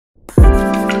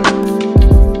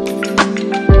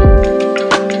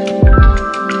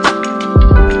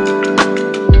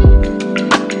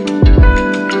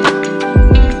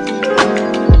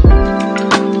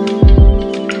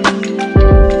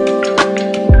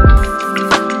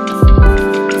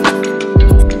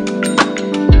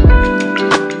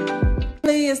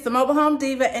Global Home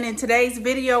Diva, and in today's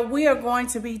video, we are going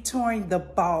to be touring the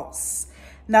Boss.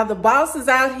 Now, the Boss is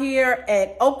out here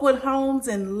at Oakwood Homes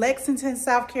in Lexington,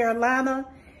 South Carolina.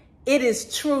 It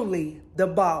is truly the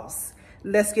Boss.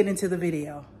 Let's get into the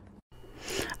video.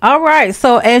 All right,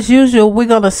 so as usual, we're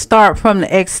going to start from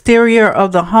the exterior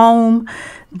of the home.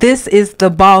 This is the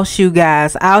Boss, you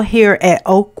guys, out here at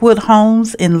Oakwood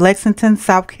Homes in Lexington,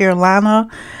 South Carolina.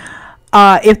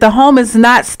 If the home is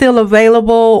not still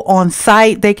available on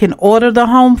site, they can order the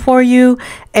home for you,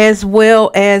 as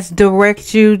well as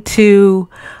direct you to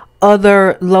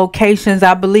other locations.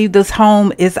 I believe this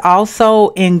home is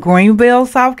also in Greenville,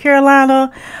 South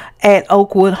Carolina at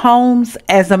Oakwood Homes.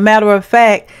 As a matter of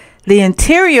fact, the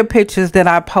interior pictures that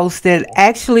I posted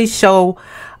actually show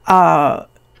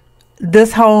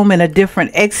this home in a different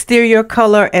exterior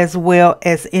color as well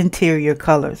as interior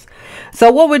colors.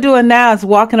 So what we're doing now is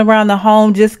walking around the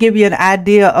home, just give you an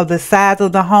idea of the size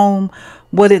of the home,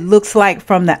 what it looks like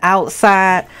from the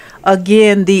outside.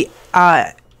 Again, the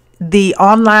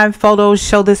online photos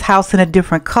show this house in a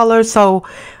different color, so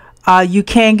you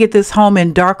can get this home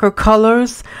in darker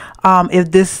colors.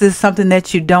 If this is something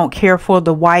that you don't care for,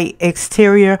 the white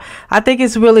exterior, I think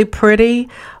it's really pretty.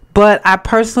 But I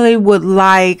personally would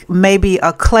like maybe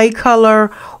a clay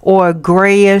color or a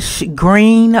grayish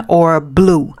green or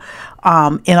blue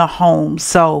in a home.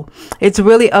 So it's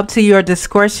really up to your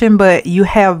discretion, but you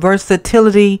have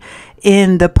versatility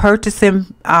in the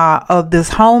purchasing of this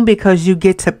home, because you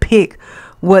get to pick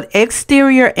what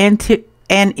exterior and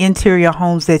interior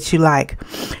homes that you like.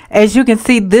 As you can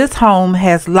see, this home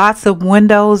has lots of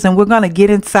windows, and we're going to get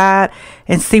inside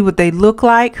and see what they look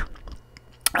like.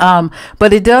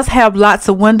 But it does have lots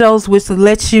of windows, which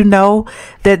lets you know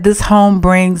that this home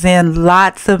brings in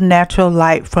lots of natural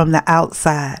light from the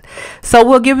outside. So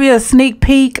we'll give you a sneak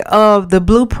peek of the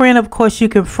blueprint. Of course, you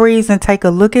can freeze and take a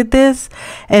look at this,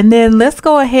 and then let's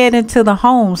go ahead into the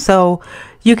home so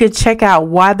you can check out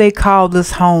why they call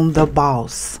this home the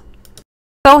Boss.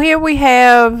 So here we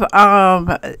have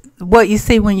what you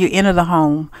see when you enter the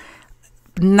home.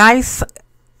 Nice,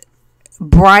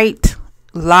 bright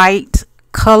light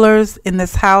colors in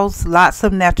this house, lots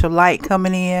of natural light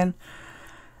coming in.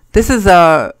 This is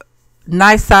a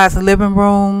nice sized living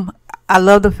room. I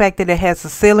love the fact that it has a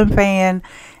ceiling fan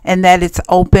and that it's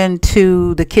open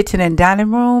to the kitchen and dining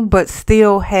room, but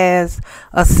still has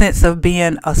a sense of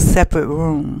being a separate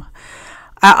room.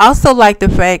 I also like the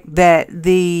fact that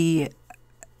the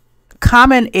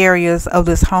common areas of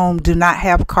this home do not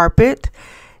have carpet.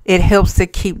 It helps to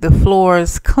keep the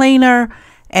floors cleaner,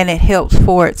 and it helps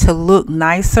for it to look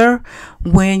nicer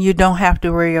when you don't have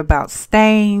to worry about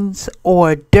stains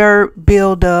or dirt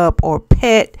buildup or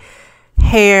pet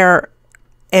hair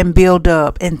and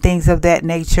buildup and things of that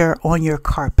nature on your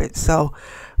carpet. So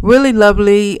really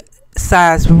lovely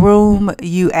sized room.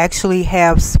 You actually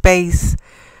have space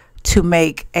to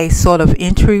make a sort of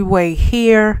entryway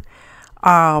here.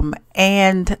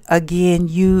 And again,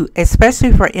 you,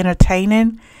 especially for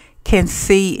entertaining, can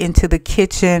see into the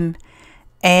kitchen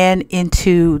and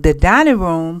into the dining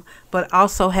room, but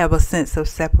also have a sense of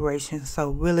separation. So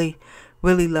really,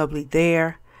 really lovely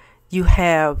there. You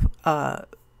have a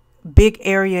big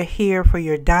area here for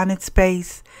your dining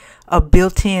space, a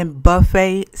built-in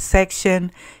buffet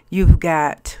section. You've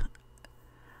got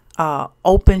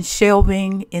open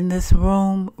shelving in this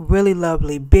room. Really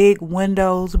lovely. Big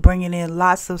windows bringing in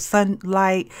lots of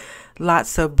sunlight,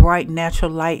 lots of bright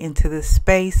natural light into this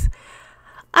space.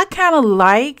 I kind of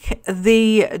like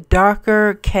the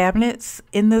darker cabinets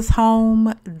in this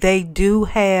home. They do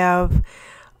have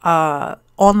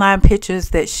online pictures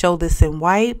that show this in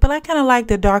white, but I kind of like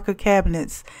the darker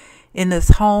cabinets in this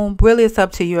home. Really, it's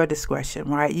up to your discretion,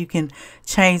 right? You can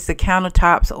change the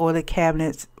countertops or the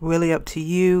cabinets, really up to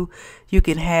you. You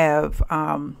can have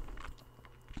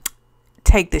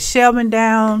take the shelving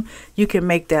down. You can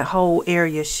make that whole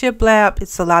area shiplap.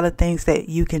 It's a lot of things that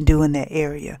you can do in that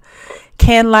area.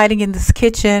 Can lighting in this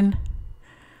kitchen.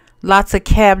 Lots of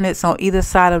cabinets on either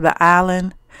side of the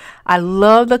island. I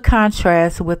love the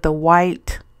contrast with the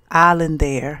white island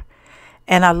there.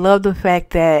 And I love the fact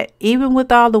that even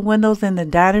with all the windows in the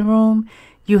dining room,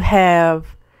 you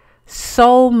have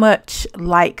so much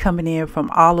light coming in from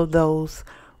all of those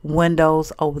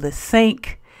windows over the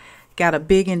sink. Got a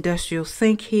big industrial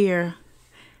sink here.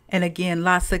 And again,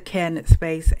 lots of cabinet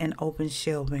space and open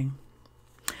shelving.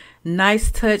 Nice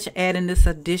touch adding this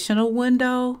additional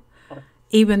window,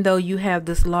 even though you have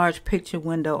this large picture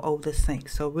window over the sink.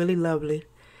 So really lovely.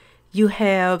 You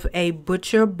have a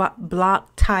butcher block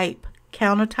type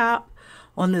countertop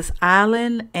on this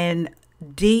island and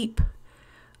deep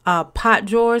pot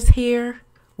drawers here,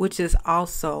 which is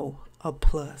also a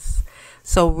plus.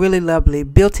 So really lovely.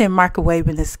 Built-in microwave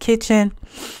in this kitchen.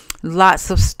 Lots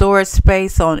of storage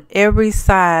space on every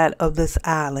side of this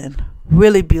island.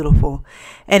 Really beautiful.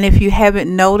 And if you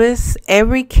haven't noticed,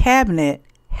 every cabinet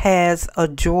has a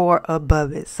drawer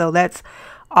above it. So that's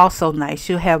also nice.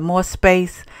 You'll have more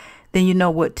space than you know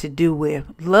what to do with.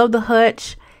 Love the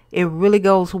hutch. It really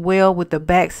goes well with the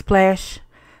backsplash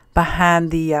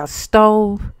behind the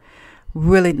stove.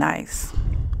 Really nice.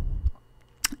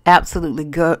 Absolutely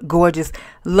gorgeous.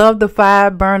 Love the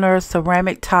 5-burner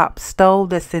ceramic top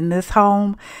stove that's in this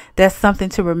home. That's something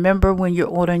to remember when you're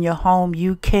ordering your home.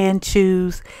 You can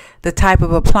choose the type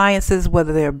of appliances,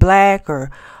 whether they're black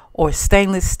or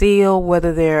stainless steel,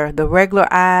 whether they're the regular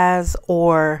eyes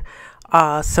or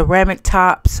ceramic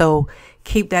top. So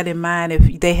keep that in mind.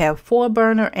 If they have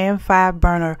 4-burner and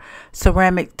 5-burner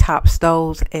ceramic top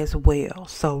stoves as well.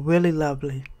 So really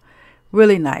lovely.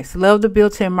 Really nice. Love the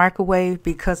built-in microwave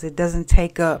because it doesn't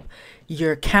take up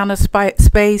your counter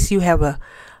space. You have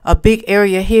a big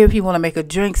area here if you want to make a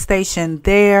drink station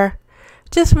there.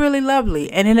 Just really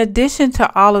lovely. And in addition to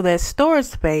all of that storage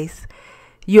space,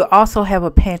 you also have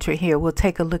a pantry here. We'll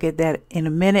take a look at that in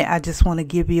a minute. I just want to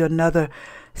give you another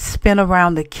spin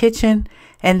around the kitchen.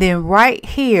 And then right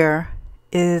here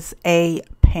is a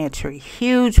pantry,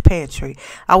 huge pantry.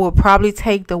 I will probably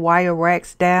take the wire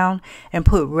racks down and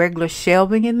put regular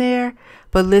shelving in there.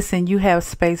 But listen, you have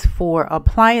space for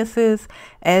appliances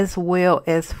as well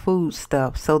as food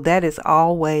stuff. So that is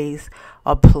always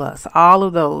a plus. All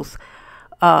of those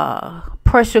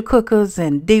pressure cookers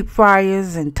and deep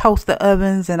fryers and toaster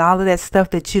ovens and all of that stuff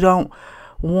that you don't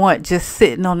want just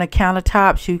sitting on the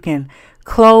countertops, you can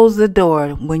close the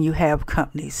door when you have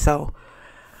company. So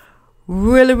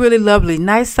really lovely.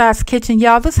 Nice size kitchen,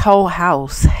 y'all. This whole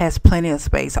house has plenty of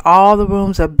space. All the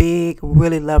rooms are big,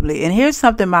 really lovely. And here's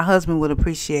something my husband would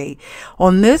appreciate.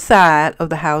 On this side of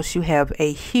the house, you have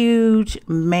a huge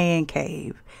man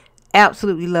cave.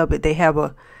 Absolutely love it. They have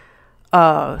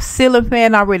a ceiling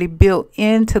fan already built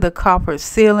into the copper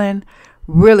ceiling.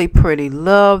 Really pretty.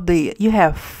 Love you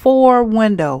have 4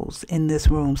 windows in this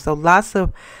room. So lots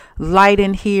of light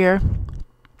in here.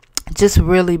 Just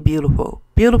really beautiful.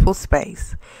 Beautiful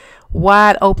space.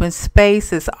 Wide open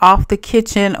space. Is off the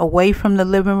kitchen, away from the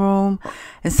living room.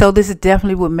 And so this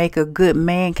definitely would make a good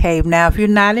man cave. Now, if you're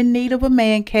not in need of a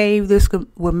man cave, this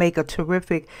would make a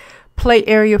terrific play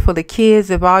area for the kids.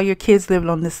 If all your kids lived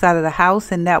on this side of the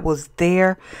house and that was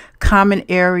their common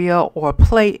area or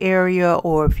play area,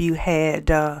 or if you had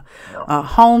a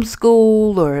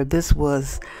homeschool, or this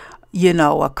was, you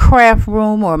know, a craft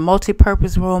room or a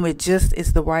multi-purpose room, it just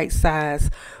is the right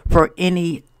size for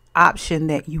any option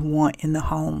that you want in the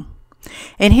home.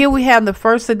 And here we have the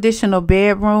first additional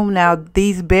bedroom. Now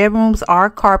these bedrooms are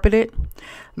carpeted.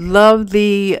 Love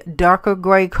the darker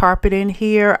gray carpet in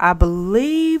here. I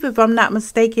believe, if I'm not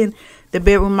mistaken, the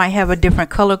bedroom might have a different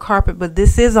color carpet, but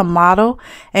this is a model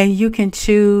and you can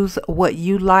choose what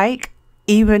you like.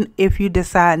 Even if you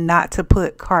decide not to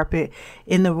put carpet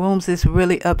in the rooms, it's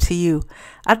really up to you.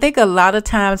 I think a lot of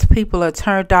times people are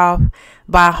turned off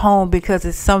by a home because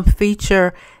it's some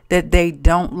feature that they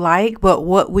don't like. But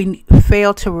what we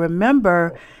fail to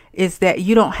remember is that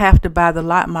you don't have to buy the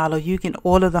lot model. You can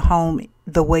order the home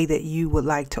the way that you would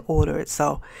like to order it.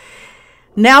 So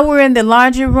now we're in the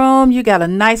laundry room. You got a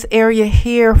nice area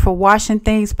here for washing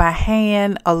things by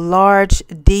hand, a large,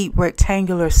 deep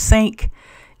rectangular sink.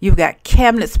 You've got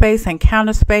cabinet space and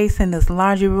counter space in this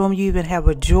laundry room. You even have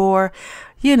a drawer,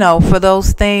 you know, for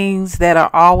those things that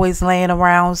are always laying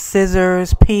around: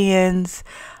 scissors, pens,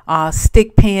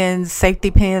 stick pins, safety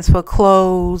pins for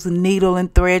clothes, needle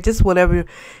and thread, just whatever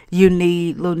you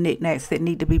need, little knickknacks that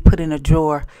need to be put in a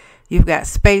drawer. You've got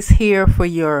space here for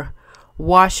your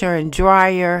washer and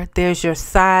dryer. There's your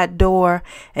side door.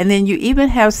 And then you even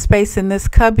have space in this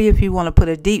cubby if you want to put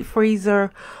a deep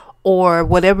freezer or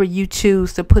whatever you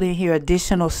choose to put in here.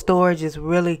 Additional storage is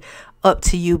really up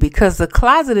to you, because the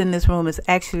closet in this room is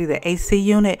actually the AC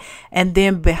unit, and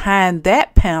then behind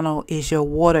that panel is your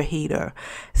water heater.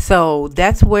 So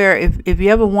that's where, if you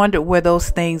ever wondered where those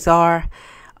things are,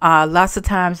 lots of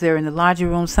times they're in the laundry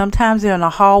room. Sometimes they're in a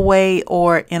hallway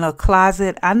or in a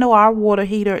closet. I know our water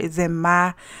heater is in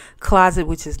my closet,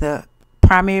 which is the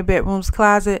primary bedroom's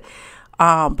closet.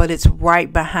 But it's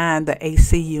right behind the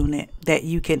AC unit that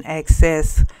you can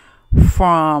access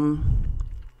from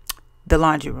the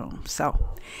laundry room. So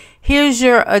here's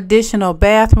your additional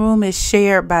bathroom. It's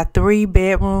shared by 3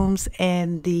 bedrooms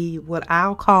and the what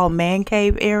I'll call man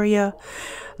cave area.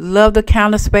 Love the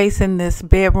counter space in this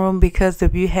bedroom, because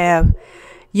if you have,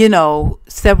 you know,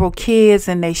 several kids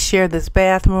and they share this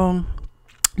bathroom,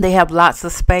 they have lots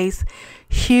of space.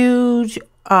 Huge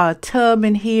tub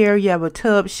in here. You have a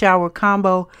tub shower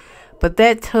combo, but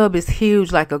that tub is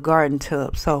huge, like a garden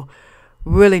tub. So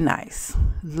really nice.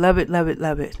 Love it, love it,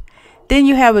 love it. Then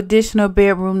you have additional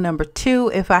bedroom number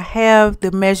 2. If I have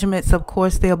the measurements, of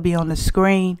course, they'll be on the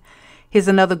screen. Here's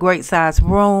another great size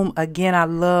room. Again, I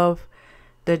love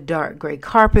the dark gray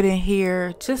carpet in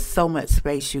here. Just so much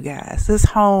space, you guys. This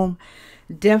home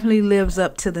definitely lives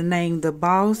up to the name The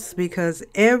Boss, because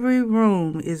every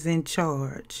room is in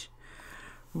charge.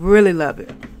 Really love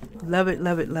it. Love it,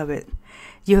 love it, love it.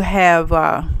 You have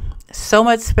so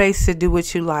much space to do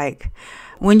what you like.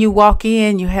 When you walk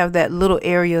in, you have that little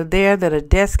area there that a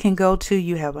desk can go to.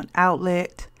 You have an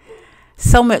outlet.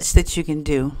 So much that you can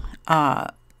do.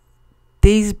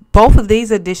 Both of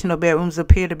these additional bedrooms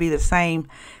appear to be the same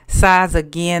size.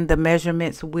 Again, the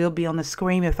measurements will be on the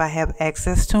screen if I have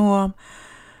access to them.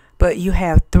 But you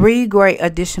have 3 great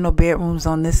additional bedrooms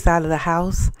on this side of the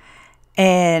house.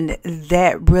 And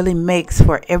that really makes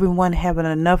for everyone having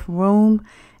enough room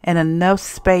and enough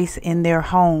space in their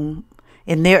home,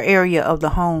 in their area of the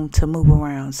home, to move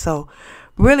around. So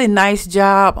really nice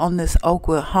job on this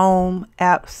Oakwood home.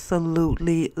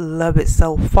 Absolutely love it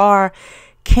so far.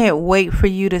 Can't wait for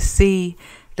you to see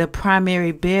the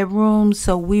primary bedroom.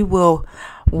 So we will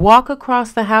walk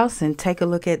across the house and take a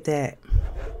look at that.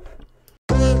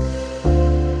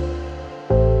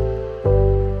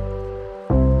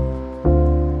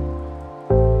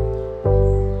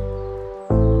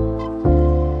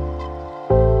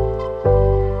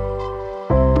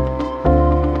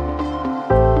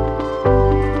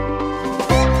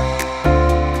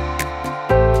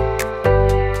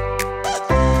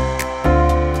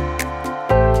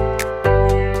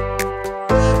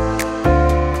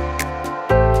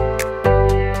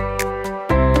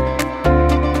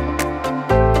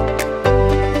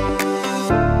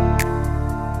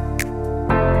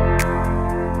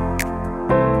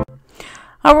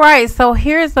 All right, so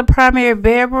here's the primary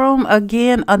bedroom.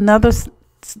 Again, another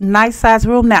nice size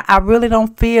room. Now, I really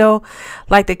don't feel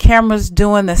like the camera's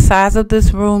doing the size of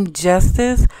this room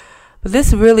justice, but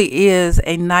this really is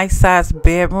a nice size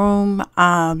bedroom.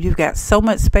 You've got so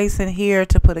much space in here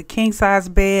to put a king size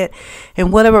bed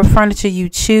and whatever furniture you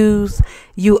choose.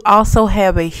 You also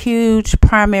have a huge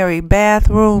primary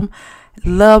bathroom.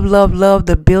 Love, love, love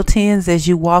the built-ins as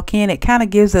you walk in. It kind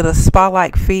of gives it a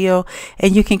spa-like feel,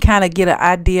 and you can kind of get an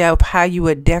idea of how you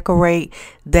would decorate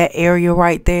that area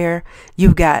right there.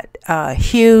 You've got a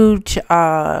huge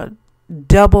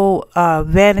double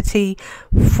vanity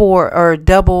or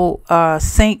double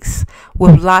sinks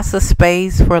with lots of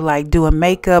space for like doing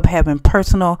makeup, having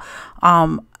personal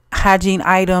hygiene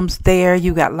items there.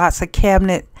 You got lots of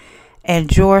cabinet and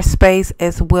drawer space,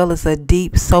 as well as a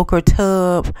deep soaker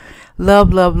tub.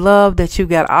 Love, love, love that you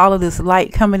got all of this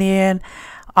light coming in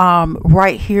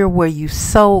right here where you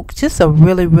soak. Just a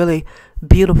really, really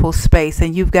beautiful space.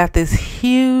 And you've got this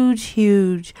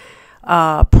huge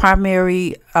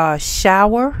primary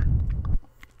shower.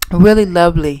 Really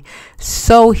lovely.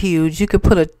 So huge. You could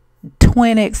put a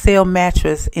twin XL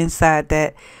mattress inside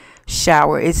that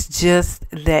shower. It's just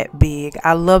that big.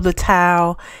 I love the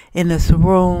tile in this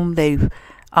room. They've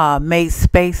made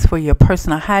space for your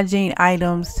personal hygiene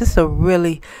items. Just a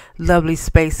really lovely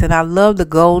space. And I love the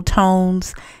gold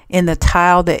tones in the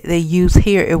tile that they use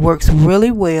here. It works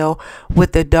really well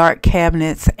with the dark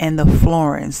cabinets and the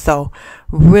flooring. So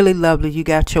really lovely. You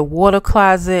got your water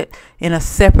closet in a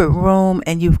separate room,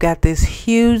 and you've got this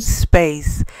huge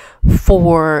space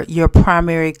for your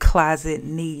primary closet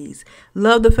needs.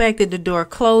 Love the fact that the door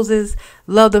closes.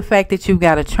 Love the fact that you've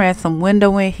got a transom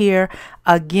window in here.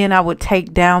 Again, I would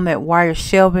take down that wire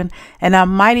shelving, and I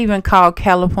might even call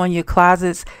California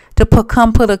Closets to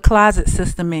come put a closet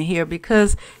system in here,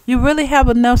 because you really have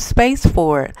enough space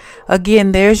for it.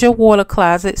 Again, there's your water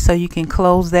closet, so you can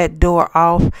close that door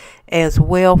off as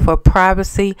well for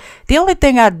privacy. The only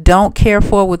thing I don't care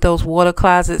for with those water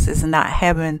closets is not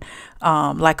having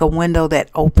like a window that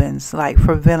opens, like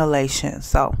for ventilation.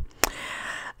 So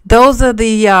those are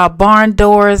the barn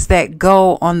doors that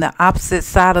go on the opposite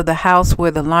side of the house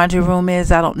where the laundry room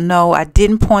is. I don't know, I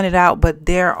didn't point it out, but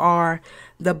there are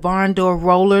the barn door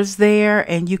rollers there,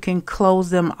 and you can close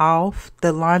them off,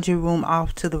 the laundry room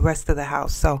off to the rest of the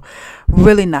house. So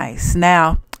really nice.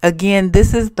 Now again,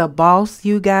 this is The Boss,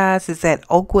 you guys. It's at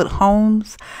Oakwood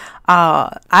Homes.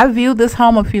 I viewed this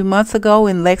home a few months ago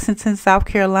in Lexington, South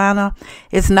Carolina.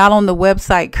 It's not on the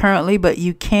website currently, but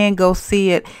you can go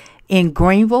see it in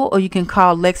Greenville, or you can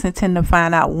call Lexington to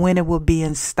find out when it will be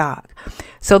in stock.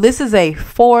 So this is a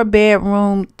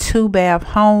 4-bedroom, 2-bath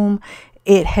home.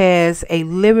 It has a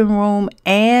living room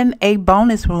and a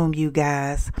bonus room, you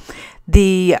guys.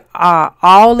 The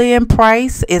all-in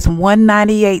price is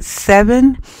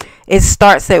 $198.7. It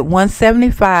starts at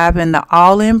 $175, and the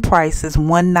all-in price is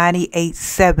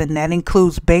 $198.7. That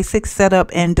includes basic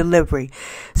setup and delivery.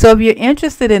 So if you're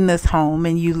interested in this home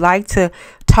and you like to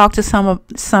talk to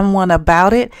someone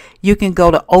about it, you can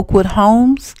go to Oakwood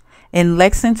Homes in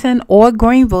Lexington or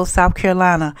Greenville, South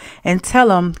Carolina, and tell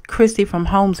them Christie from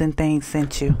Homes and Things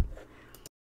sent you.